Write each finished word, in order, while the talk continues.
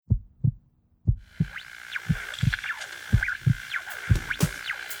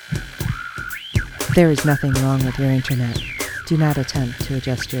There is nothing wrong with your internet. Do not attempt to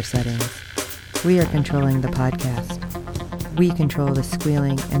adjust your settings. We are controlling the podcast. We control the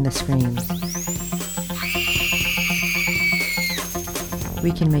squealing and the screams.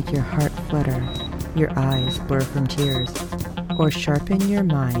 We can make your heart flutter, your eyes blur from tears, or sharpen your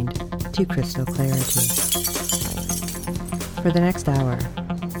mind to crystal clarity. For the next hour,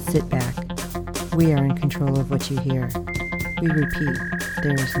 sit back. We are in control of what you hear. We repeat,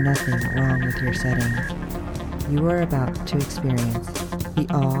 there is nothing wrong with your settings. You are about to experience the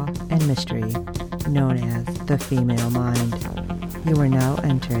awe and mystery known as the female mind. You are now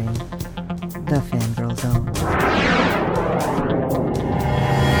entering the Fangirl Zone.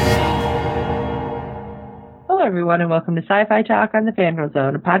 Hello everyone and welcome to Sci-Fi Talk on the Fangirl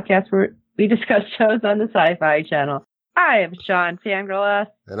Zone, a podcast where we discuss shows on the Sci-Fi Channel. I am Sean Fangirl.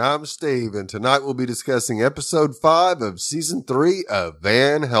 And I'm Steve, and tonight we'll be discussing episode 5 of season 3 of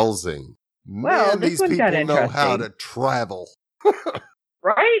Van Helsing. Well, Man, these people know how to travel.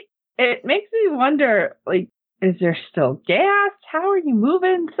 Right? It makes me wonder, like, is there still gas? How are you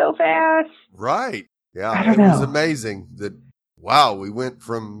moving so fast? Right. Yeah, I don't know. Was amazing that, wow, we went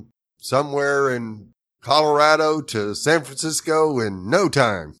from somewhere in Colorado to San Francisco in no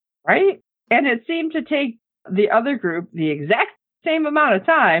time. Right? And it seemed to take the other group the exact same amount of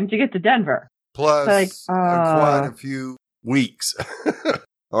time to get to Denver. Plus, quite a few weeks.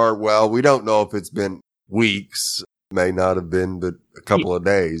 Or, well, we don't know if it's been weeks. May not have been, but a couple of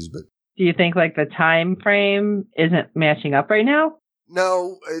days. But do you think, like, the time frame isn't matching up right now?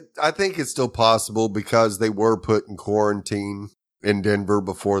 No, I think it's still possible because they were put in quarantine in Denver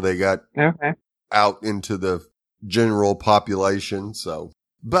before they got out into the general population. So,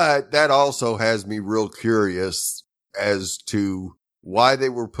 but that also has me real curious as to why they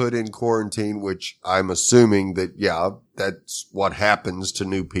were put in quarantine, which I'm assuming that, yeah, that's what happens to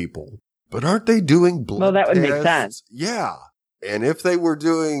new people. But aren't they doing blood tests? Well, that would make sense. Yeah. And if they were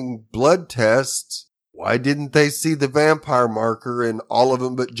doing blood tests, why didn't they see the vampire marker in all of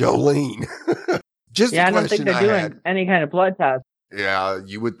them but Jolene? Just a question I don't think they're doing any kind of blood test. Yeah,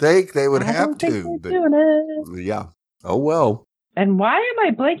 you would think they would have to. But doing it. Yeah. Oh, well. And why am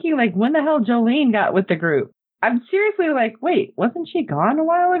I blanking, like, when the hell Jolene got with the group? I'm seriously like, wait, wasn't she gone a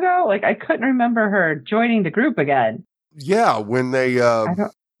while ago? Like, I couldn't remember her joining the group again. Yeah, when they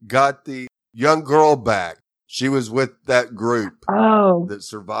got the young girl back, she was with that group that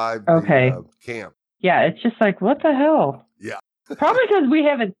survived the camp. Yeah, it's just like, what the hell? Yeah. Probably because we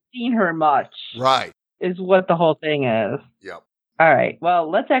haven't seen her much. Right. Is what the whole thing is. Yep. All right.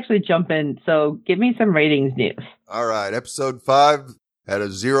 Well, let's actually jump in. So give me some ratings news. All right. Episode 5 had a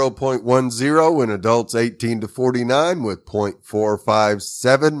 0.10 in adults 18 to 49 with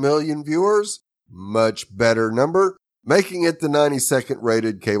 0.457 million viewers. Much better number, making it the 92nd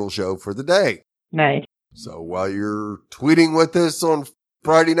rated cable show for the day. Nice. So while you're tweeting with us on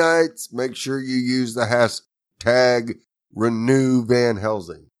Friday nights, make sure you use the hashtag Renew Van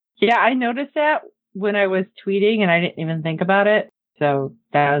Helsing. Yeah, I noticed that when I was tweeting and I didn't even think about it. So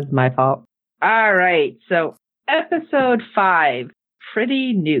that was my fault. All right. So episode 5,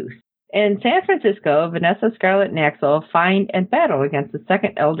 Pretty Noose. In San Francisco, Vanessa, Scarlett, and Axel find and battle against the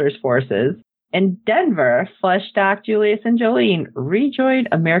Second Elder's forces. In Denver, Flesh, Doc, Julius, and Jolene rejoin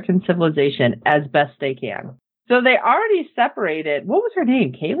American civilization as best they can. So they already separated. What was her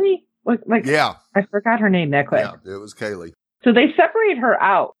name? Kaylee? Yeah. I forgot her name that quick. Yeah, it was Kaylee. So they separate her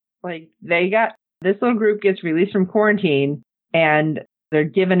out. Like, this little group gets released from quarantine, and they're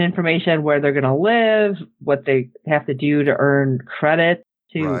given information where they're going to live, what they have to do to earn credit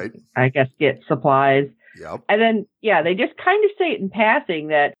to, I guess, get supplies. Yep. And then, they just kind of say it in passing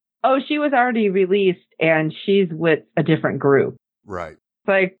that, she was already released and she's with a different group. Right. It's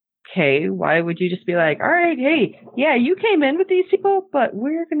like, okay, why would you just be like, all right, hey, yeah, you came in with these people, but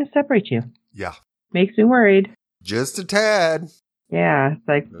we're going to separate you. Yeah. Makes me worried. Just a tad. Yeah. It's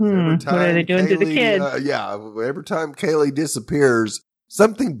like, what are they doing to the kids? Every time Kaylee disappears,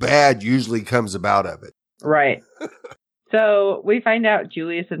 something bad usually comes about of it. Right. So we find out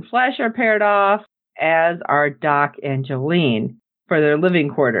Julius and Flesh are paired off, as are Doc and Jolene, for their living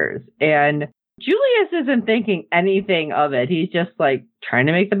quarters. And Julius isn't thinking anything of it. He's just like trying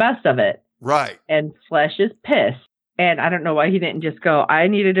to make the best of it. Right. And Flesh is pissed. And I don't know why he didn't just go, I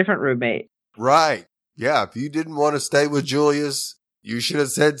need a different roommate. Right. Yeah. If you didn't want to stay with Julius, you should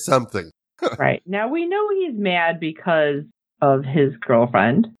have said something. Right. Now we know he's mad because of his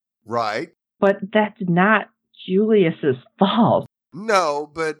girlfriend. Right. But that's not Julius's fault.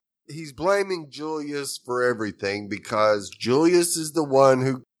 No, but he's blaming Julius for everything because Julius is the one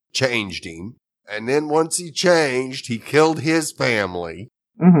who changed him. And then once he changed, he killed his family.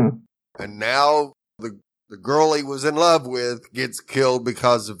 Mm-hmm. And now the girl he was in love with gets killed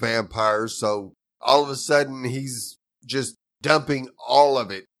because of vampires. So all of a sudden he's just dumping all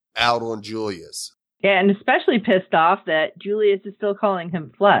of it out on Julius. Yeah, and especially pissed off that Julius is still calling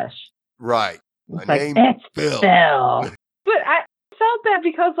him Flesh. Right. It's like, it's Phil. But I felt bad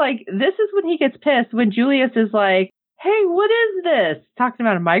because, like, this is when he gets pissed, when Julius is like, hey, what is this? Talking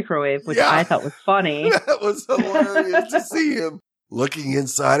about a microwave, which I thought was funny. That was hilarious to see him looking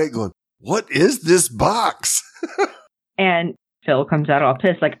inside it going, what is this box? And Phil comes out all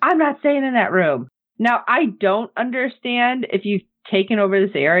pissed, like, I'm not staying in that room. Now, I don't understand if you've taken over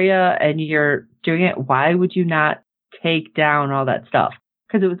this area and you're doing it, why would you not take down all that stuff?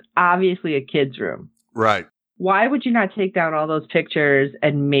 Because it was obviously a kid's room. Right. Why would you not take down all those pictures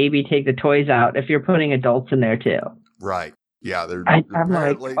and maybe take the toys out if you're putting adults in there too? Right. Yeah, there's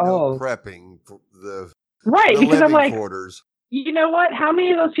apparently no prepping for the because I'm like, quarters. You know what? How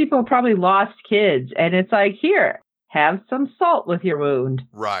many of those people probably lost kids? And it's like, here, have some salt with your wound.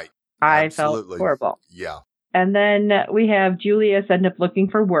 Right. I felt horrible. Yeah. And then we have Julius end up looking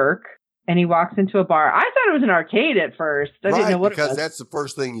for work, and he walks into a bar. I thought it was an arcade at first. I didn't know what it was. Because that's the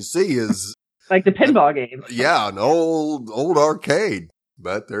first thing you see is like the pinball game. Yeah, an old arcade.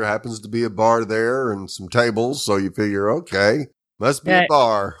 But there happens to be a bar there and some tables, so you figure, okay, must be a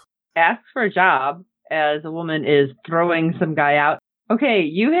bar. Asks for a job as a woman is throwing some guy out. Okay,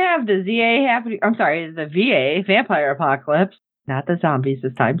 you have the the VA, vampire apocalypse, not the zombies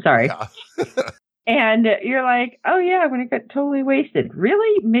this time, sorry. Yeah. And you're like, oh yeah, I'm going to get totally wasted.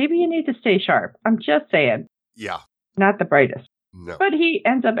 Really? Maybe you need to stay sharp. I'm just saying. Yeah. Not the brightest. No. But he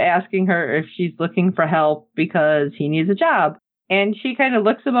ends up asking her if she's looking for help because he needs a job. And she kind of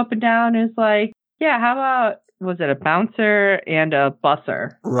looks him up and down and is like, yeah, how about, was it a bouncer and a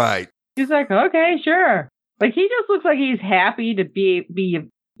busser? Right. He's like, okay, sure. Like, he just looks like he's happy to be of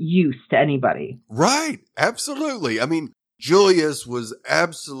use to anybody. Right. Absolutely. I mean, Julius was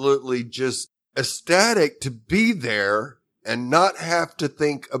absolutely just ecstatic to be there and not have to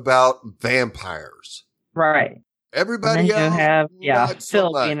think about vampires. Right. Everybody else, not so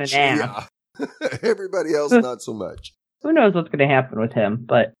Phil much. being an ass. Yeah. Everybody else, not so much. Who knows what's going to happen with him,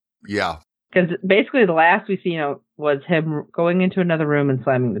 but... Yeah. Because basically the last we see was him going into another room and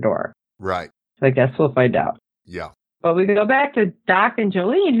slamming the door. Right. So I guess we'll find out. Yeah. But we go back to Doc and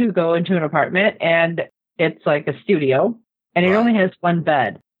Jolene, who go into an apartment, and it's like a studio, and it only has one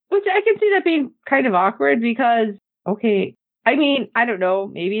bed. Which I can see that being kind of awkward because, okay, I mean, I don't know,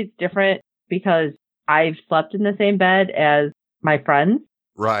 maybe it's different because I've slept in the same bed as my friends.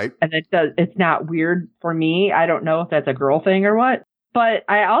 Right. And it's not weird for me. I don't know if that's a girl thing or what. But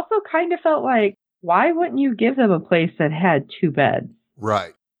I also kind of felt like, why wouldn't you give them a place that had two beds?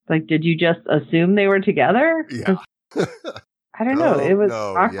 Right. Like, did you just assume they were together? Yeah. I don't know. It was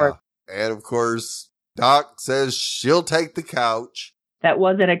awkward. Yeah. And of course, Doc says she'll take the couch. That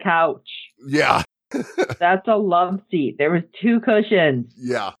wasn't a couch. Yeah. That's a love seat. There was two cushions.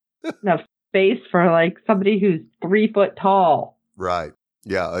 Yeah. Enough space for like somebody who's 3 foot tall. Right.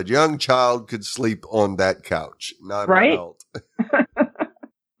 Yeah. A young child could sleep on that couch, not an adult.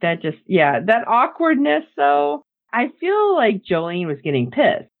 That awkwardness though, I feel like Jolene was getting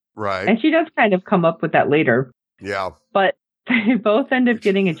pissed. Right. And she does kind of come up with that later. Yeah. But they both end up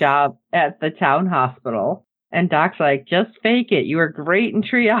getting a job at the town hospital. And Doc's like, just fake it. You were great in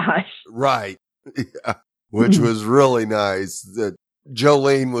triage. Right. Yeah. Which was really nice that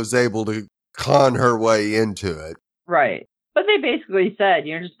Jolene was able to con her way into it. Right. But they basically said,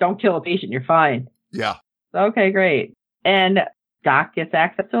 just don't kill a patient. You're fine. Yeah. Okay, great. And Doc gets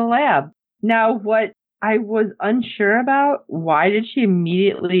access to the lab. Now, what I was unsure about, why did she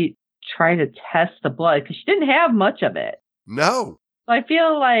immediately try to test the blood? Because she didn't have much of it. No. So I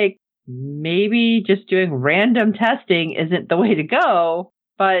feel like maybe just doing random testing isn't the way to go.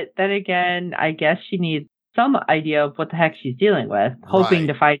 But then again, I guess she needs some idea of what the heck she's dealing with, hoping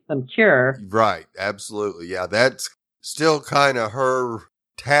to find some cure. Right. Absolutely. Yeah. That's still kind of her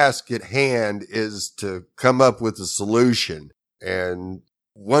task at hand, is to come up with a solution. And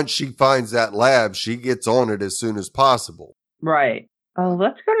once she finds that lab, she gets on it as soon as possible. Right.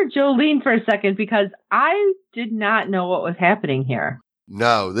 Let's go to Jolene for a second, because I did not know what was happening here.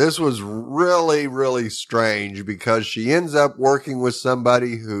 No, this was really, really strange because she ends up working with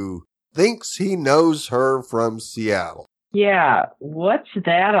somebody who thinks he knows her from Seattle. Yeah, what's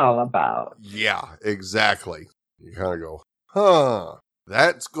that all about? Yeah, exactly. You kind of go,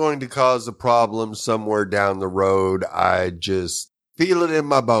 that's going to cause a problem somewhere down the road. I just feel it in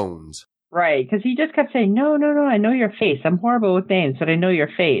my bones. Right, because he just kept saying, no, I know your face. I'm horrible with names, but I know your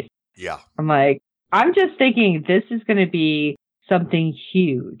face. Yeah. I'm like, I'm just thinking this is going to be something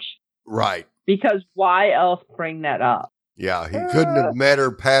huge. Right. Because why else bring that up? Yeah, he couldn't have met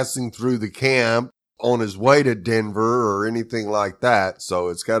her passing through the camp on his way to Denver or anything like that. So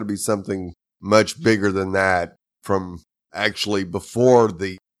it's got to be something much bigger than that from actually before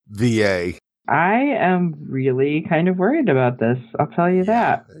the VA. I am really kind of worried about this. I'll tell you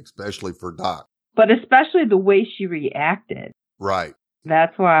that. Especially for Doc. But especially the way she reacted. Right.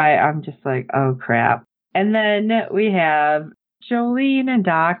 That's why I'm just like, oh, crap. And then we have Jolene and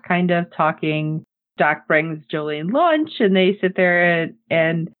Doc kind of talking. Doc brings Jolene lunch, and they sit there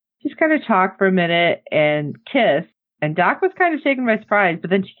and just kind of talk for a minute and kiss. And Doc was kind of taken by surprise, but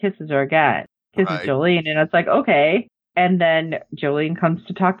then she kisses her again. Kisses Jolene, and it's like, okay. And then Jolene comes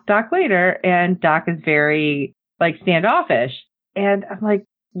to talk to Doc later, and Doc is very, like, standoffish. And I'm like,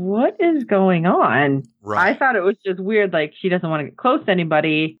 what is going on? Right. I thought it was just weird, like, she doesn't want to get close to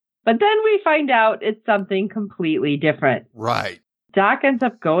anybody. But then we find out it's something completely different. Right. Doc ends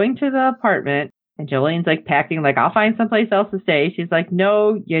up going to the apartment, and Jolene's, like, packing, like, I'll find someplace else to stay. She's like,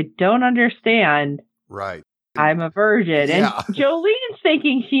 no, you don't understand. Right. I'm a virgin. Yeah. And Jolene's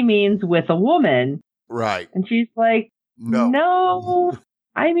thinking she means with a woman. Right. And she's like, no,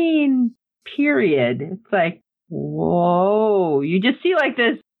 I mean, period. It's like, whoa. You just see like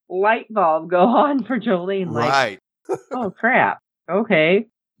this light bulb go on for Jolene. Like, right. Oh, crap. Okay.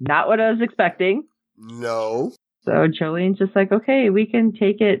 Not what I was expecting. No. So Jolene's just like, okay, we can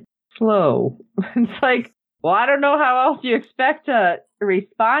take it slow. It's like, well, I don't know how else you expect to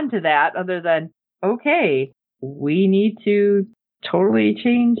respond to that other than, okay, we need to totally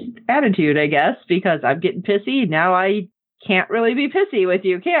change attitude, I guess, because I'm getting pissy. Now I can't really be pissy with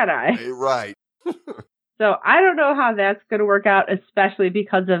you, can I? Right. So I don't know how that's going to work out, especially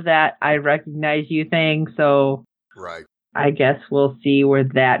because of that I recognize you thing. So right. I guess we'll see where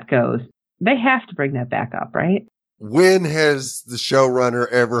that goes. They have to bring that back up, right? When has the showrunner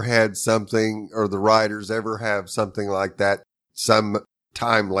ever had something, or the writers ever have something like that some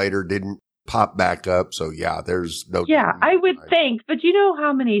time later didn't pop back up? So yeah, there's no. Yeah, I would think, but you know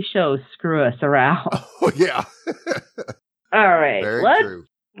how many shows screw us around. Oh yeah. All right, very true.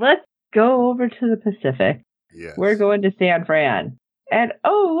 Let's go over to the Pacific. Yes. We're going to San Fran, and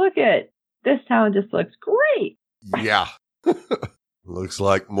oh, look at this town! Just looks great. Yeah. Looks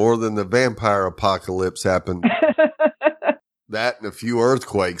like more than the vampire apocalypse happened. That and a few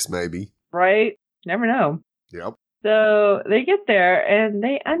earthquakes, maybe. Right? Never know. Yep. So they get there and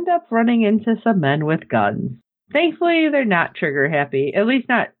they end up running into some men with guns. Thankfully, they're not trigger happy. At least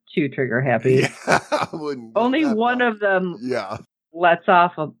not too trigger happy. Yeah, only one of them lets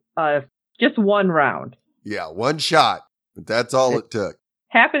off just one round. Yeah, one shot. But that's all it took.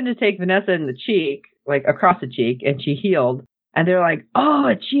 Happened to take Vanessa in the cheek, like across the cheek, and she healed. And they're like, oh,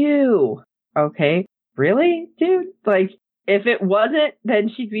 it's you. Okay. Really, dude? Like, if it wasn't, then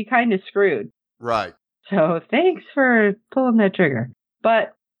she'd be kind of screwed. Right. So thanks for pulling that trigger.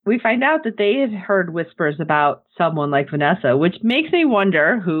 But we find out that they had heard whispers about someone like Vanessa, which makes me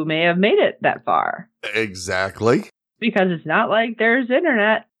wonder who may have made it that far. Exactly. Because it's not like there's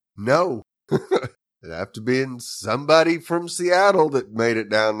internet. No. It'd have to be in somebody from Seattle that made it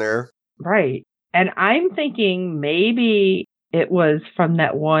down there. Right. And I'm thinking maybe it was from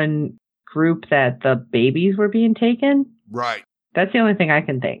that one group that the babies were being taken. Right. That's the only thing I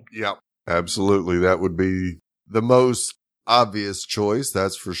can think. Yep. Absolutely. That would be the most obvious choice.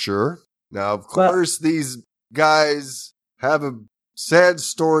 That's for sure. Now, of course, these guys have a sad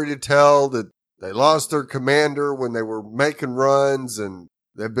story to tell that they lost their commander when they were making runs, and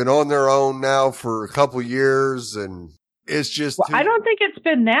they've been on their own now for a couple years, and it's just... Well, I don't think it's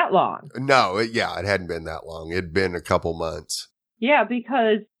been that long. No, it hadn't been that long. It'd been a couple months. Yeah,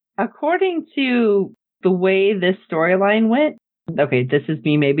 because according to the way this storyline went, okay, this is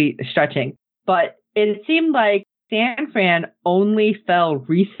me maybe stretching, but it seemed like San Fran only fell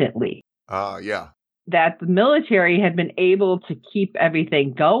recently. Yeah. That the military had been able to keep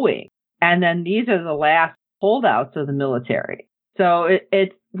everything going. And then these are the last holdouts of the military. So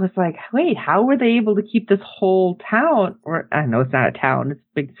it was like, wait, how were they able to keep this whole town? Or I know it's not a town, it's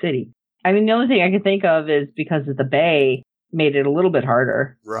a big city. I mean, the only thing I can think of is because of the bay made it a little bit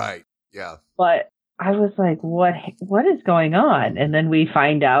harder. Right. Yeah. But I was like, what is going on? And then we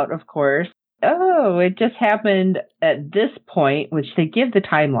find out, of course, oh, it just happened at this point, which they give the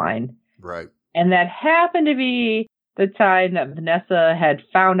timeline. Right. And that happened to be the time that Vanessa had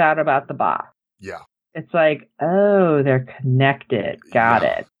found out about the boss. Yeah. It's like, oh, they're connected. Got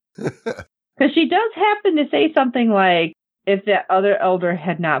it. Because she does happen to say something like, if that other elder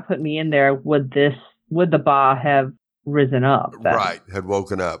had not put me in there, would the Ba have risen up? Then? Right. Had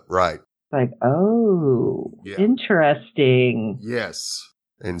woken up. Right. Like, oh, interesting. Yes.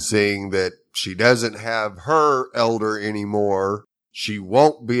 and seeing that she doesn't have her elder anymore, she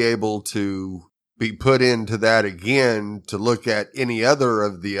won't be able to be put into that again to look at any other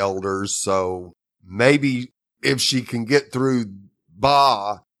of the elders. So maybe if she can get through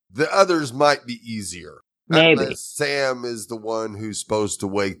Ba, the others might be easier. Maybe. Unless Sam is the one who's supposed to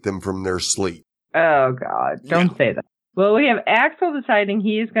wake them from their sleep. Oh, God. Don't say that. Well, we have Axel deciding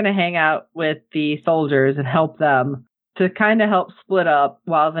he's going to hang out with the soldiers and help them to kind of help split up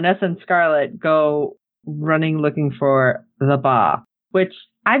while Vanessa and Scarlet go running looking for the Ba, which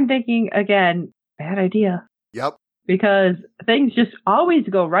I'm thinking, again, bad idea. Yep. Because things just always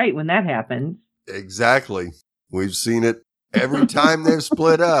go right when that happens. Exactly. We've seen it every time they've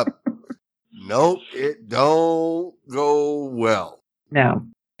split up. Nope, it don't go well. No,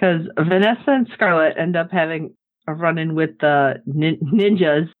 because Vanessa and Scarlet end up having a run-in with the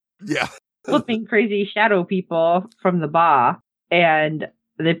ninjas. Yeah. Flipping crazy shadow people from the Ba. And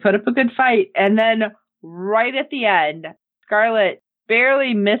they put up a good fight. And then right at the end, Scarlet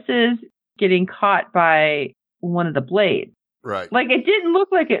barely misses getting caught by one of the blades. Right. Like, it didn't look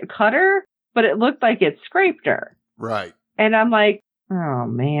like it cut her, but it looked like it scraped her. Right. And I'm like, oh,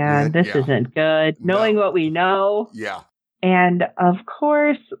 man, this isn't good. Knowing what we know. Yeah. And, of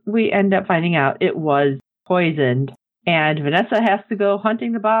course, we end up finding out it was poisoned. And Vanessa has to go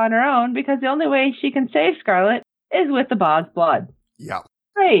hunting the Ba on her own because the only way she can save Scarlet is with the Ba's blood. Yeah.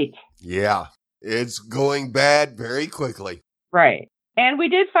 Right. Yeah. It's going bad very quickly. Right. And we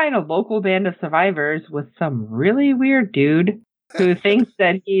did find a local band of survivors with some really weird dude who thinks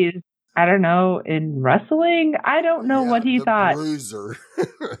that he's, I don't know, in wrestling. I don't know what he thought. Bruiser.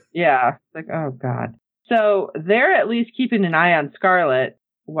 Yeah. Like, oh, God. So they're at least keeping an eye on Scarlet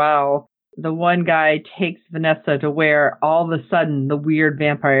while the one guy takes Vanessa to where all of a sudden the weird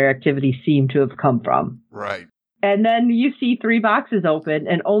vampire activity seemed to have come from. Right. And then you see 3 boxes open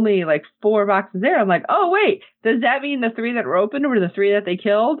and only like 4 boxes there. I'm like, oh, wait, does that mean the 3 that were open were the 3 that they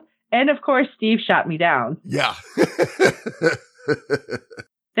killed? And of course, Steve shot me down. Yeah.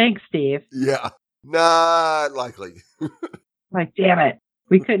 Thanks, Steve. Yeah. Not likely. Like, damn it.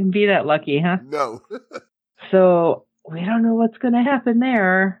 We couldn't be that lucky, huh? No. So we don't know what's going to happen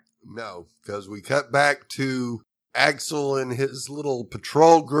there. No, because we cut back to Axel and his little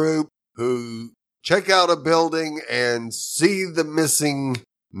patrol group who check out a building and see the missing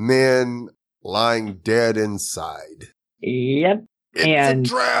men lying dead inside. Yep. It's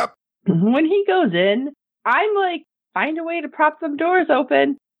a trap. When he goes in, I'm like, find a way to prop some doors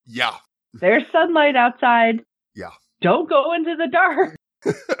open. Yeah. There's sunlight outside. Yeah. Don't go into the dark.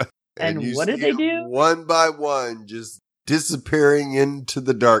 And what did they do? One by one, just disappearing into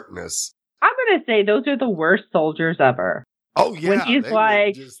the darkness. I'm going to say those are the worst soldiers ever. Oh, yeah. When he's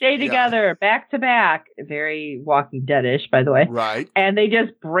like, stay together, back to back. Very Walking Dead-ish, by the way. Right. And they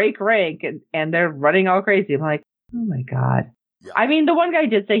just break rank and they're running all crazy. I'm like, oh, my God. Yeah. I mean, the one guy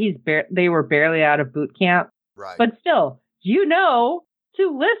did say they were barely out of boot camp. Right. But still,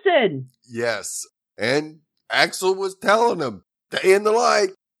 to listen. Yes. And Axel was telling him, stay in the light.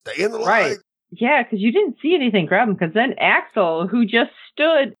 Stay in the light. Right. Yeah, because you didn't see anything grab him. Because then Axel, who just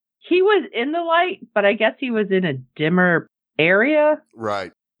stood, he was in the light, but I guess he was in a dimmer area.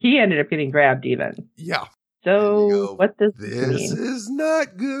 Right. He ended up getting grabbed even. Yeah. So what does this mean? This is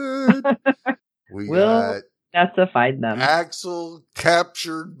not good. That's to find them. Axel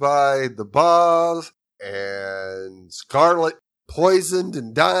captured by the Bas and Scarlet poisoned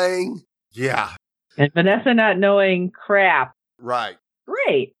and dying. Yeah. And Vanessa not knowing crap. Right.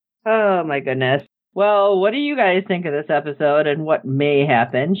 Great. Oh, my goodness. Well, what do you guys think of this episode and what may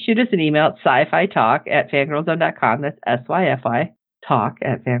happen? Shoot us an email at sci-fi-talk@fangirlzone.com. That's SYFY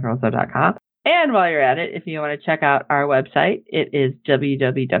talk@fangirlzone.com. And while you're at it, if you want to check out our website, it is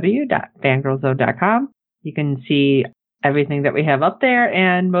www.fangirlzone.com. You can see everything that we have up there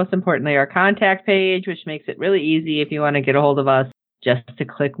and most importantly, our contact page, which makes it really easy if you want to get a hold of us just to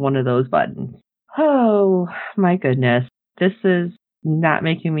click one of those buttons. Oh, my goodness. This is not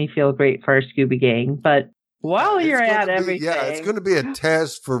making me feel great for our Scooby Gang, but while you're at everything... Yeah, it's going to be a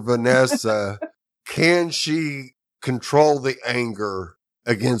test for Vanessa. Can she control the anger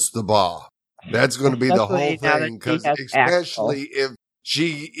against the Ba? That's going to be the whole thing, because especially if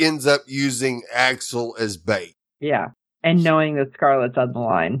she ends up using Axel as bait. Yeah, and knowing that Scarlet's on the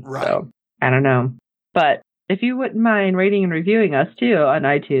line. Right. So, I don't know. But if you wouldn't mind rating and reviewing us, too, on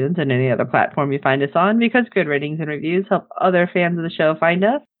iTunes and any other platform you find us on, because good ratings and reviews help other fans of the show find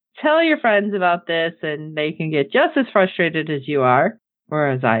us. Tell your friends about this, and they can get just as frustrated as you are, or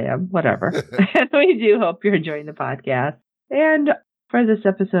as I am, whatever. And we do hope you're enjoying the podcast. And for this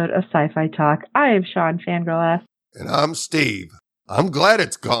episode of Sci-Fi Talk, I am Sean Fangirl S. And I'm Steve. I'm glad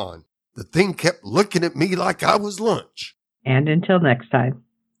it's gone. The thing kept looking at me like I was lunch. And until next time.